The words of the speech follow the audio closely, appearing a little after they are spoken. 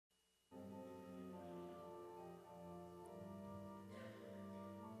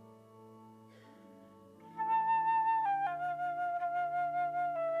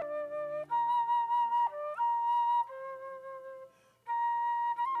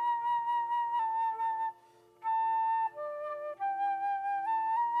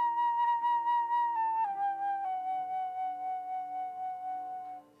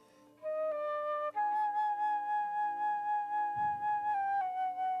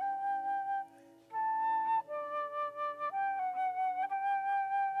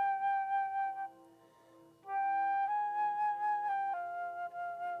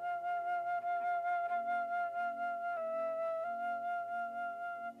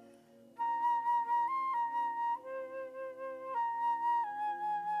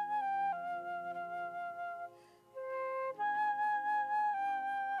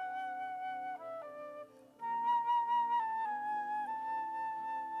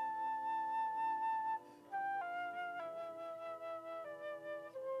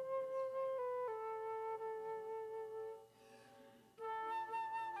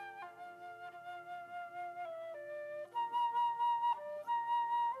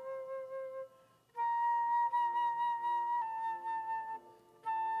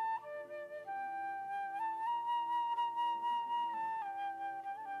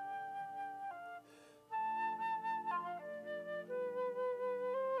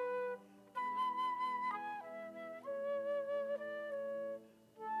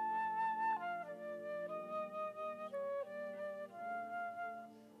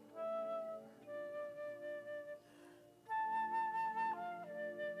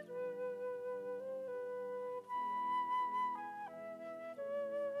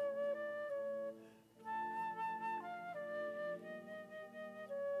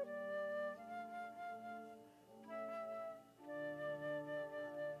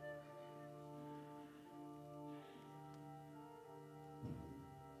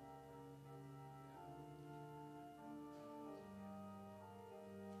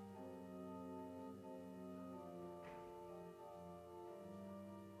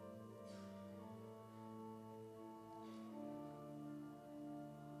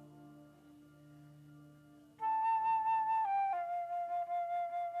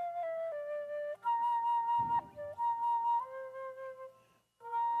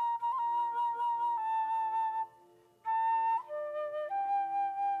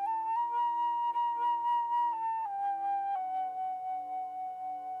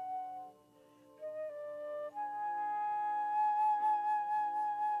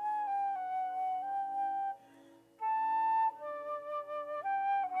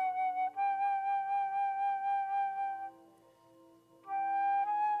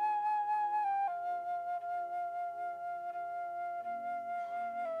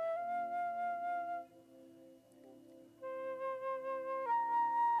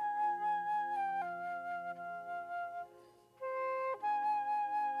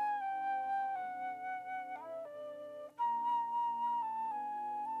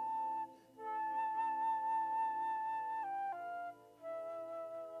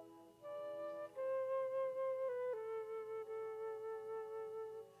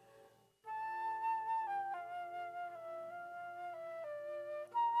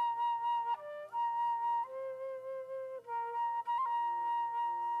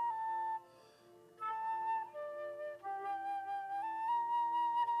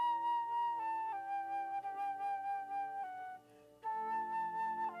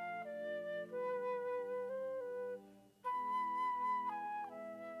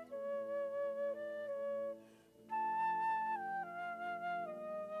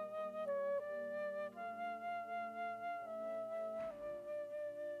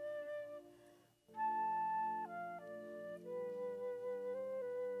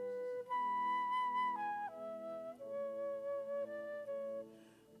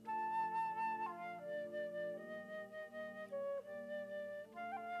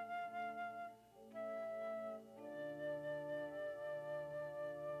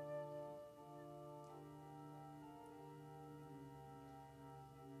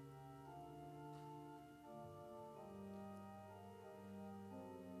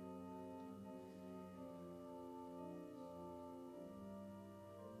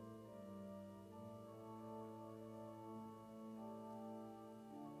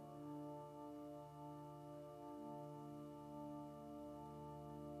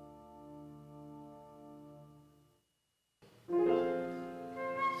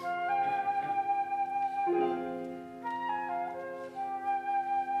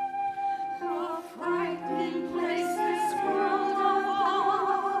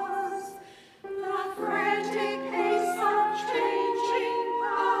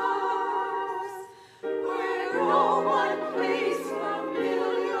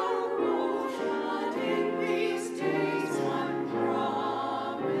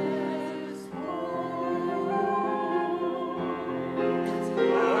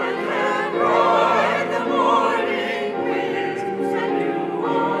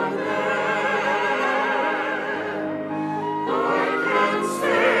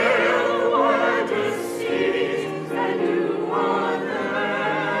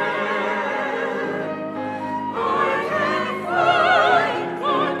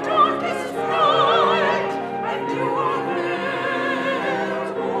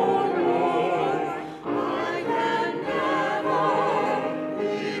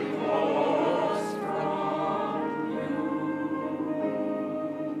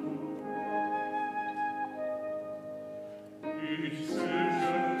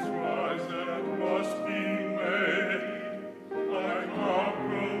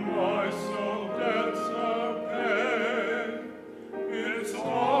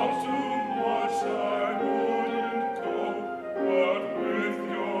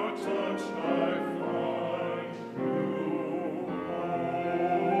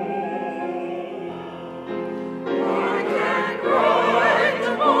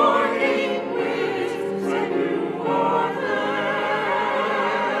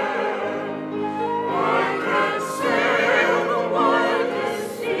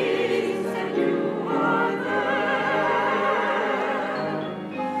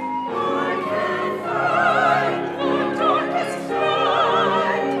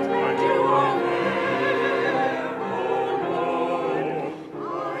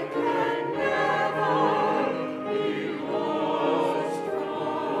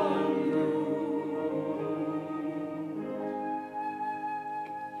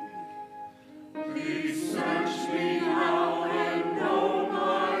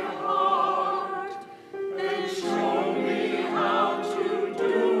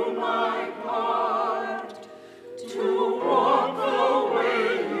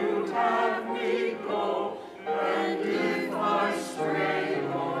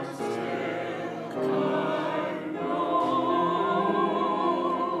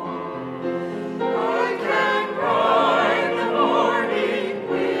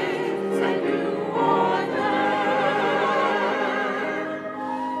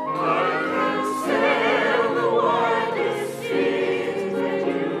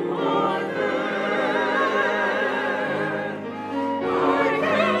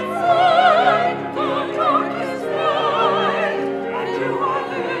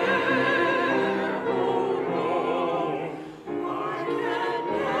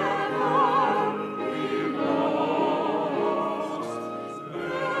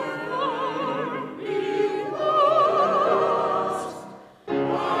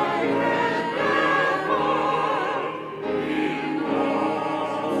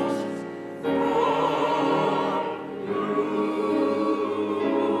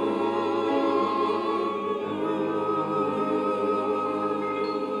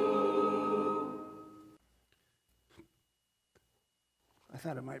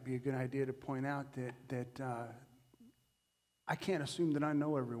it might be a good idea to point out that I can't assume that I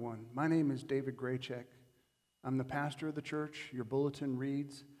know everyone. My name is David Graycheck. I'm the pastor of the church. Your bulletin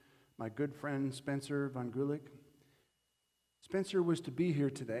reads, my good friend Spencer Von Gulick. Spencer was to be here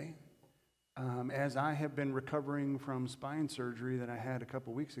today, as I have been recovering from spine surgery that I had a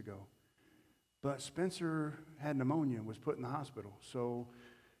couple weeks ago. But Spencer had pneumonia and was put in the hospital. So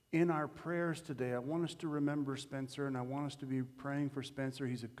in our prayers today, I want us to remember Spencer, and I want us to be praying for Spencer.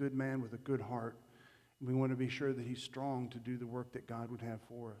 He's a good man with a good heart. We want to be sure that he's strong to do the work that God would have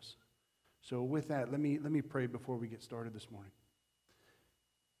for us. So with that, let me pray before we get started this morning.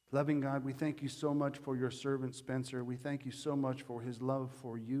 Loving God, we thank you so much for your servant Spencer. We thank you so much for his love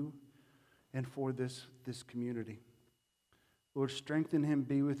for you and for this community. Lord, strengthen him,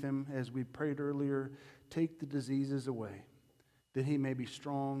 be with him. As we prayed earlier, take the diseases away, that he may be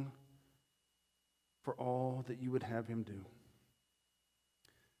strong for all that you would have him do.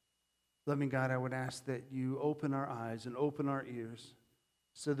 Loving God, I would ask that you open our eyes and open our ears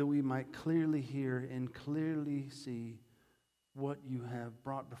so that we might clearly hear and clearly see what you have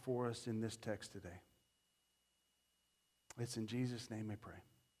brought before us in this text today. It's in Jesus' name I pray.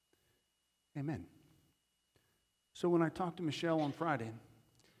 Amen. So when I talked to Michelle on Friday,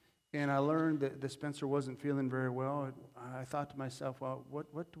 and I learned that Spencer wasn't feeling very well, I thought to myself, well,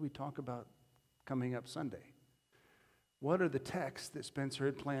 what do we talk about coming up Sunday? What are the texts that Spencer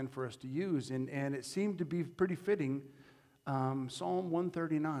had planned for us to use? And it seemed to be pretty fitting. Psalm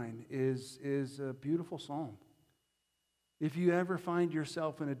 139 is a beautiful psalm. If you ever find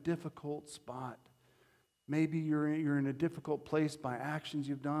yourself in a difficult spot, maybe you're in a difficult place by actions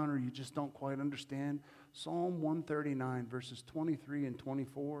you've done or you just don't quite understand, Psalm 139, verses 23 and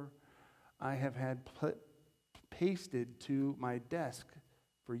 24, I have had pasted to my desk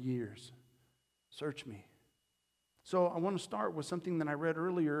for years. Search me. So I want to start with something that I read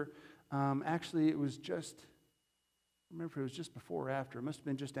earlier. Actually, it was just, I remember if it was just before or after. It must have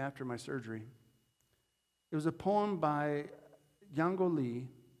been just after my surgery. It was a poem by Yango Lee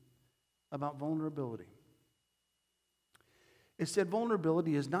about vulnerability. It said,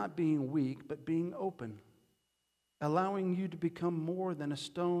 vulnerability is not being weak, but being open, allowing you to become more than a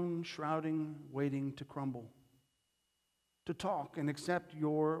stone shrouding, waiting to crumble. To talk and accept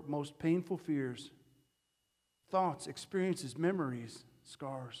your most painful fears, thoughts, experiences, memories,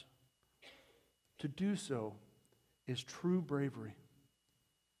 scars. To do so is true bravery.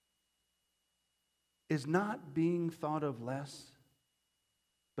 Is not being thought of less,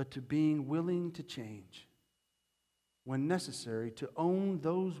 but to being willing to change when necessary, to own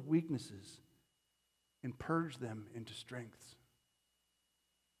those weaknesses and purge them into strengths.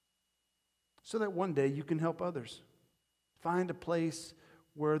 So that one day you can help others. Find a place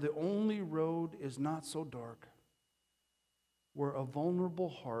where the only road is not so dark, where a vulnerable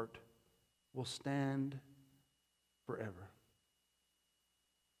heart will stand forever.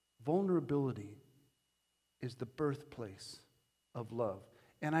 Vulnerability is the birthplace of love.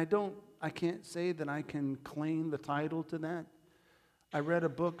 And I can't say that I can claim the title to that. I read a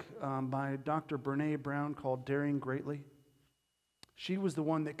book by Dr. Brene Brown called Daring Greatly. She was the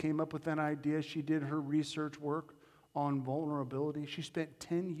one that came up with that idea. She did her research work on vulnerability. She spent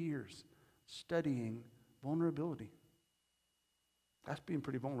 10 years studying vulnerability. That's being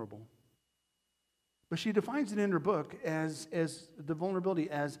pretty vulnerable. But she defines it in her book as the vulnerability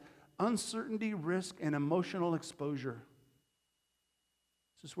as uncertainty, risk, and emotional exposure.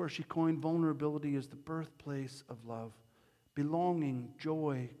 This is where she coined vulnerability as the birthplace of love. Belonging,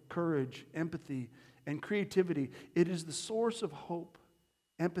 joy, courage, empathy, and creativity. It is the source of hope,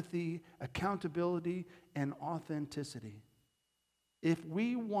 empathy, accountability, and authenticity. If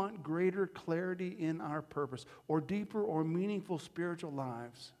we want greater clarity in our purpose or deeper or meaningful spiritual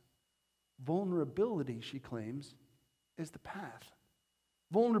lives, vulnerability, she claims, is the path.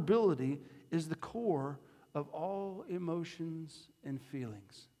 Vulnerability is the core of all emotions and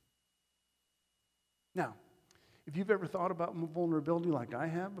feelings. Now, if you've ever thought about vulnerability like I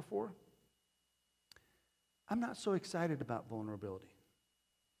have before, I'm not so excited about vulnerability.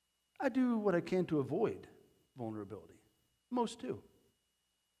 I do what I can to avoid vulnerability. Most do.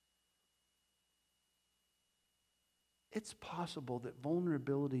 It's possible that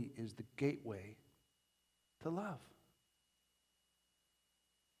vulnerability is the gateway to love.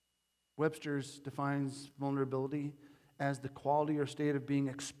 Webster's defines vulnerability as the quality or state of being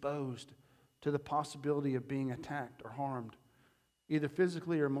exposed to the possibility of being attacked or harmed, either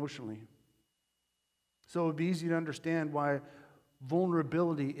physically or emotionally. So it would be easy to understand why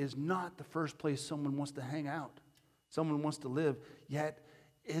vulnerability is not the first place someone wants to hang out, someone wants to live. Yet,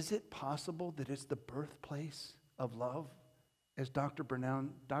 is it possible that it's the birthplace of love as Dr.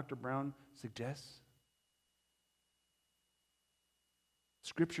 Brown suggests?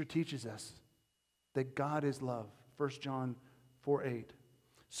 Scripture teaches us that God is love. 1 John 4:8.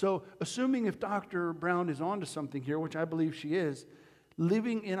 So, assuming if Dr. Brown is onto something here, which I believe she is,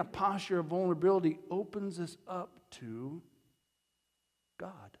 living in a posture of vulnerability opens us up to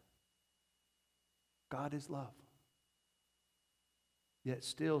God. God is love. Yet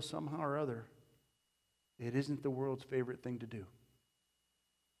still, somehow or other, it isn't the world's favorite thing to do.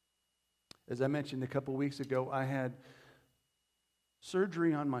 As I mentioned a couple weeks ago, I had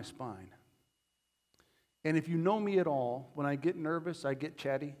surgery on my spine. And if you know me at all, when I get nervous, I get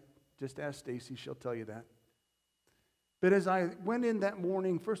chatty. Just ask Stacy, she'll tell you that. But as I went in that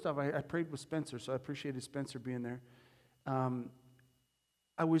morning, first off, I prayed with Spencer, so I appreciated Spencer being there.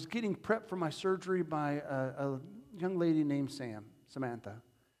 I was getting prepped for my surgery by a young lady named Samantha.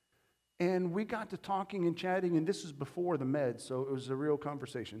 And we got to talking and chatting, and this was before the meds, so it was a real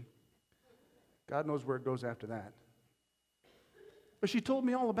conversation. God knows where it goes after that. But she told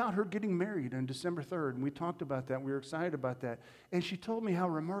me all about her getting married on December 3rd, and we talked about that. We were excited about that. And she told me how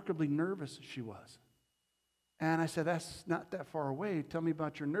remarkably nervous she was. And I said, that's not that far away. Tell me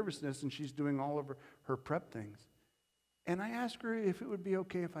about your nervousness. And she's doing all of her prep things. And I asked her if it would be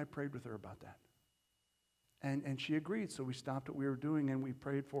okay if I prayed with her about that. And she agreed, so we stopped what we were doing and we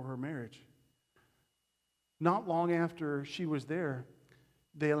prayed for her marriage. Not long after she was there,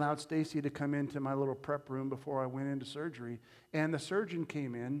 they allowed Stacy to come into my little prep room before I went into surgery. And the surgeon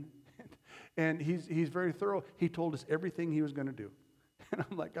came in, and he's very thorough. He told us everything he was going to do. And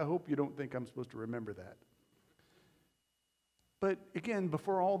I'm like, I hope you don't think I'm supposed to remember that. But again,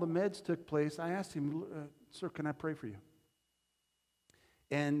 before all the meds took place, I asked him, sir, can I pray for you?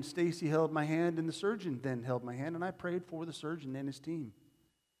 And Stacy held my hand, and the surgeon then held my hand, and I prayed for the surgeon and his team.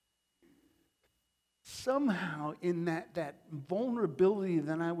 Somehow in that vulnerability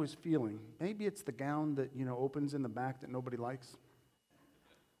that I was feeling, maybe it's the gown that, opens in the back that nobody likes.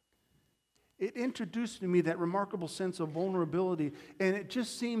 It introduced to me that remarkable sense of vulnerability, and it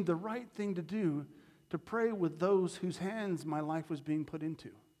just seemed the right thing to do to pray with those whose hands my life was being put into.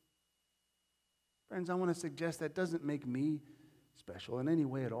 Friends, I want to suggest that doesn't make me special in any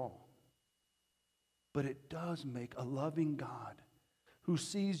way at all. But it does make a loving God who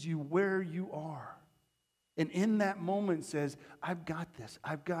sees you where you are. And in that moment says, I've got this,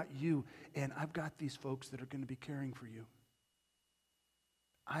 I've got you, and I've got these folks that are going to be caring for you.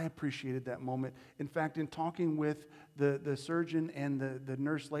 I appreciated that moment. In fact, in talking with the surgeon and the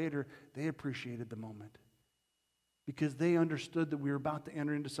nurse later, they appreciated the moment. Because they understood that we were about to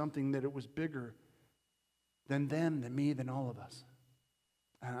enter into something that it was bigger than them, than me, than all of us.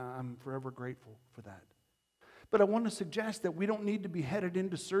 And I'm forever grateful for that. But I want to suggest that we don't need to be headed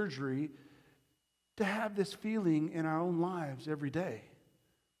into surgery to have this feeling in our own lives every day.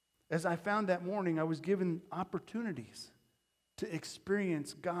 As I found that morning, I was given opportunities to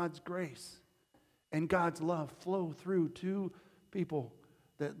experience God's grace and God's love flow through to people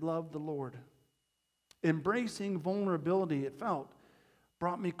that love the Lord. Embracing vulnerability, it felt,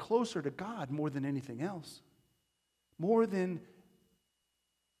 brought me closer to God more than anything else. More than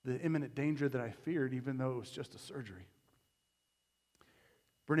the imminent danger that I feared, even though it was just a surgery.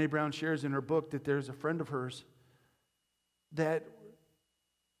 Brene Brown shares in her book that there's a friend of hers that,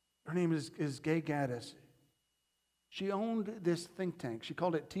 her name is Gay Gaddis. She owned this think tank. She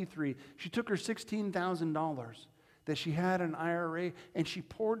called it T3. She took her $16,000 that she had an IRA and she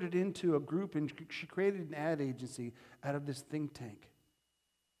poured it into a group, and she created an ad agency out of this think tank.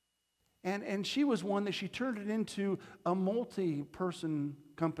 And she was one that she turned it into a multi-person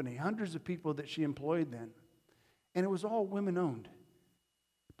company, hundreds of people that she employed then. And it was all women-owned.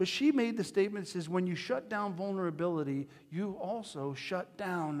 But she made the statement that says, when you shut down vulnerability, you also shut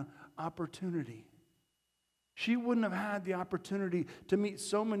down opportunity. She wouldn't have had the opportunity to meet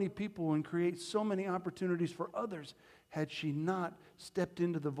so many people and create so many opportunities for others had she not stepped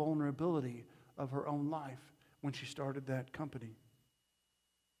into the vulnerability of her own life when she started that company.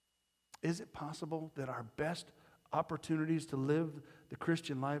 Is it possible that our best opportunities to live the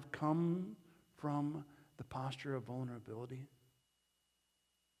Christian life come from the posture of vulnerability?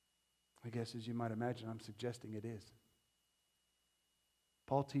 I guess, as you might imagine, I'm suggesting it is.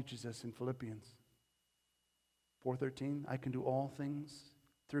 Paul teaches us in Philippians 4:13, I can do all things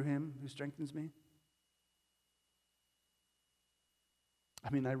through him who strengthens me. I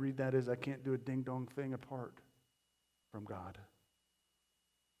mean, I read that as I can't do a ding-dong thing apart from God.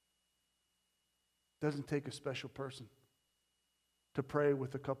 It doesn't take a special person to pray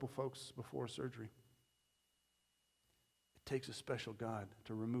with a couple folks before surgery. It takes a special God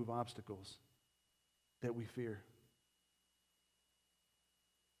to remove obstacles that we fear.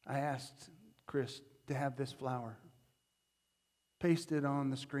 I asked Chris to have this flower pasted on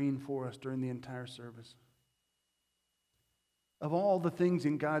the screen for us during the entire service. Of all the things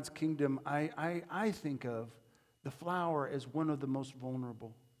in God's kingdom, I think of the flower as one of the most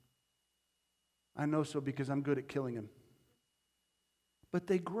vulnerable. I know so because I'm good at killing them. But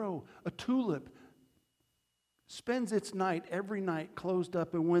they grow. A tulip spends its night, every night, closed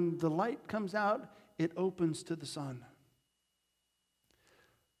up, and when the light comes out, it opens to the sun.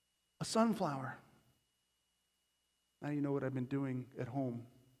 A sunflower. Now you know what I've been doing at home.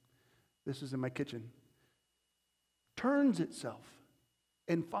 This is in my kitchen. Turns itself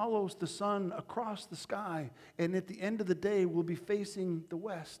and follows the sun across the sky, and at the end of the day will be facing the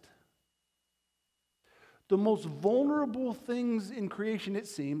west. The most vulnerable things in creation, it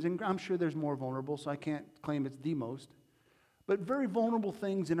seems, and I'm sure there's more vulnerable, so I can't claim it's the most, but very vulnerable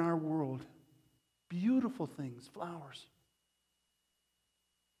things in our world, beautiful things, flowers,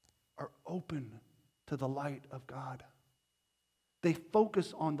 are open to the light of God. They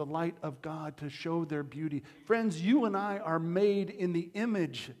focus on the light of God to show their beauty. Friends, you and I are made in the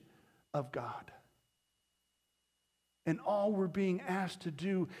image of God. And all we're being asked to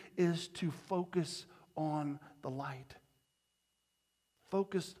do is to focus on the light.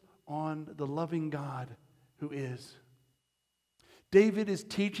 Focus on the loving God who is. David is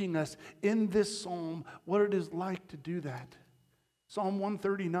teaching us in this psalm what it is like to do that. Psalm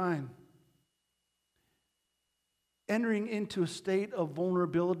 139. Entering into a state of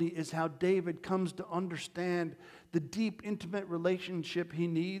vulnerability is how David comes to understand the deep, intimate relationship he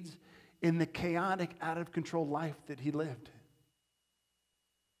needs in the chaotic, out-of-control life that he lived.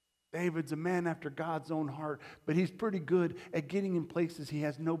 David's a man after God's own heart, but he's pretty good at getting in places he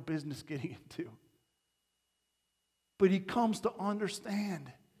has no business getting into. But he comes to understand.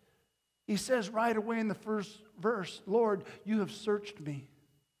 He says right away in the first verse, Lord, you have searched me.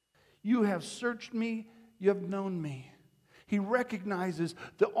 You have searched me. You have known me. He recognizes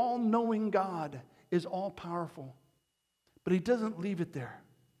the all-knowing God is all-powerful. But he doesn't leave it there.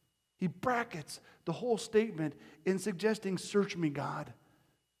 He brackets the whole statement in suggesting, search me, God.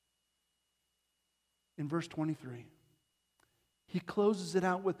 In verse 23, he closes it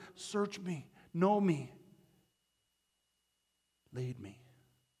out with, search me, know me, lead me,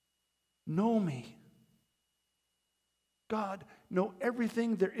 know me. God, know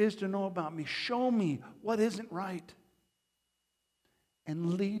everything there is to know about me. Show me what isn't right.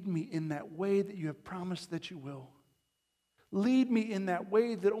 And lead me in that way that you have promised that you will. Lead me in that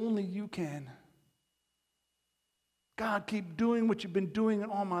way that only you can. God, keep doing what you've been doing in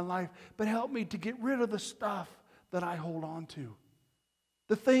all my life, but help me to get rid of the stuff that I hold on to.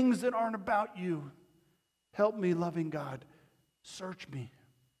 The things that aren't about you. Help me, loving God. Search me.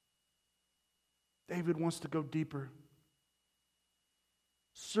 David wants to go deeper.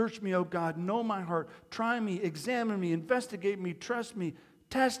 Search me, O God, know my heart, try me, examine me, investigate me, trust me,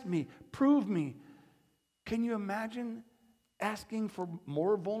 test me, prove me. Can you imagine asking for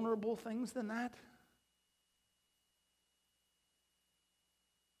more vulnerable things than that?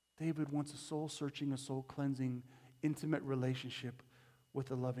 David wants a soul-searching, a soul-cleansing, intimate relationship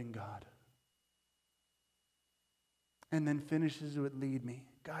with a loving God. And then finishes with, lead me,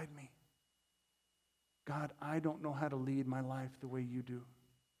 guide me. God, I don't know how to lead my life the way you do.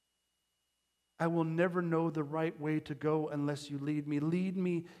 I will never know the right way to go unless you lead me. Lead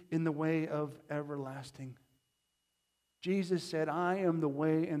me in the way of everlasting. Jesus said, I am the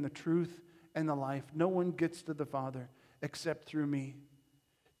way and the truth and the life. No one gets to the Father except through me.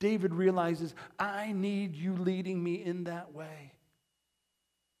 David realizes, I need you leading me in that way.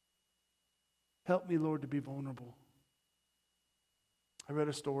 Help me, Lord, to be vulnerable. I read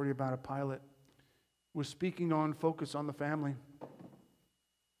a story about a pilot who was speaking on focus on the family.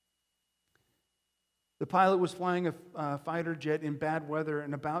 The pilot was flying a fighter jet in bad weather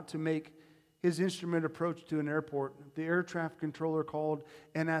and about to make his instrument approach to an airport. The air traffic controller called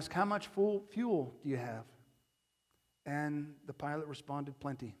and asked, how much fuel do you have? And the pilot responded,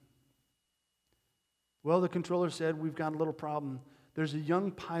 plenty. Well, the controller said, we've got a little problem. There's a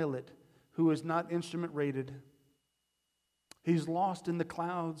young pilot who is not instrument rated. He's lost in the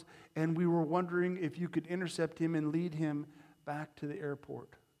clouds, and we were wondering if you could intercept him and lead him back to the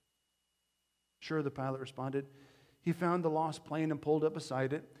airport. Sure, the pilot responded. He found the lost plane and pulled up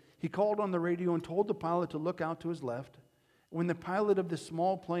beside it. He called on the radio and told the pilot to look out to his left. When the pilot of the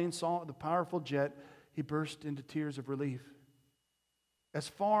small plane saw the powerful jet, he burst into tears of relief. As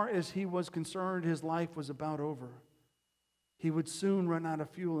far as he was concerned, his life was about over. He would soon run out of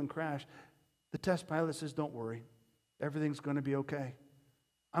fuel and crash. The test pilot says, don't worry. Everything's going to be okay.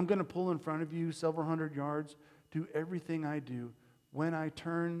 I'm going to pull in front of you several hundred yards, do everything I do, when I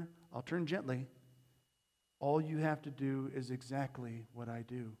turn, I'll turn gently. All you have to do is exactly what I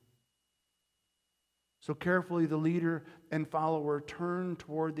do. So carefully, the leader and follower turned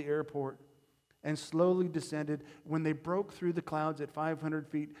toward the airport and slowly descended. When they broke through the clouds at 500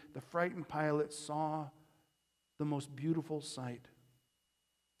 feet, the frightened pilot saw the most beautiful sight.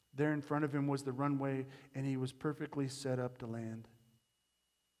 There in front of him was the runway, and he was perfectly set up to land.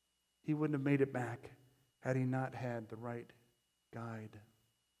 He wouldn't have made it back had he not had the right guide.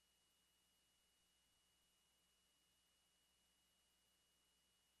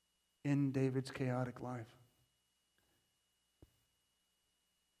 In David's chaotic life,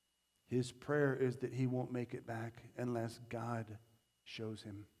 his prayer is that he won't make it back unless God shows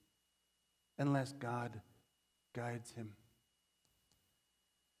him, unless God guides him.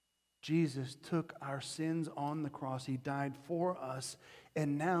 Jesus took our sins on the cross. He died for us.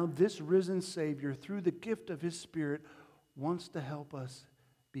 And now this risen Savior, through the gift of His Spirit, wants to help us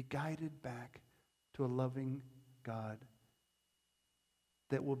be guided back to a loving God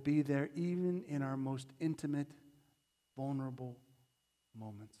that will be there even in our most intimate, vulnerable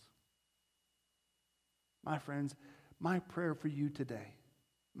moments. My friends, my prayer for you today,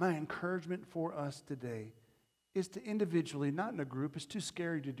 my encouragement for us today, is to individually, not in a group, it's too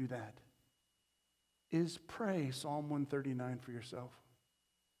scary to do that, is pray Psalm 139 for yourself.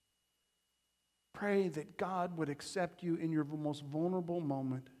 Pray that God would accept you in your most vulnerable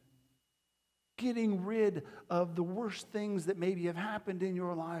moment, getting rid of the worst things that maybe have happened in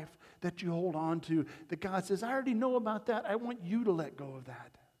your life that you hold on to, that God says, I already know about that. I want you to let go of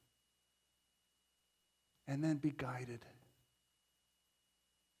that. And then be guided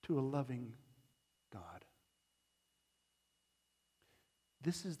to a loving God.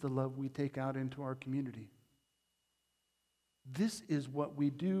 This is the love we take out into our community. This is what we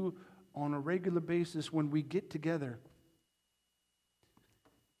do on a regular basis when we get together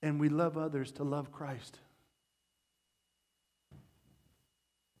and we love others to love Christ.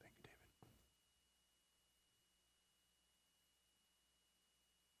 Thank you, David.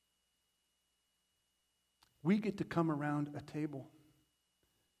 We get to come around a table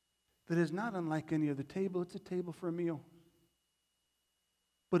that is not unlike any other table. It's a table for a meal.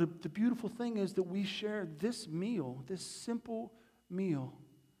 But the beautiful thing is that we share this meal, this simple meal,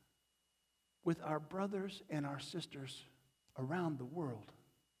 with our brothers and our sisters around the world.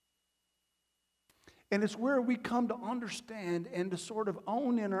 And it's where we come to understand and to sort of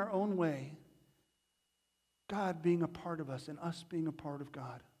own in our own way God being a part of us and us being a part of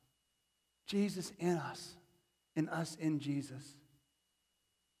God. Jesus in us and us in Jesus.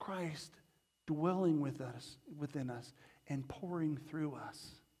 Christ dwelling with us, within us, and pouring through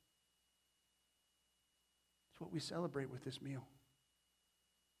us. It's what we celebrate with this meal.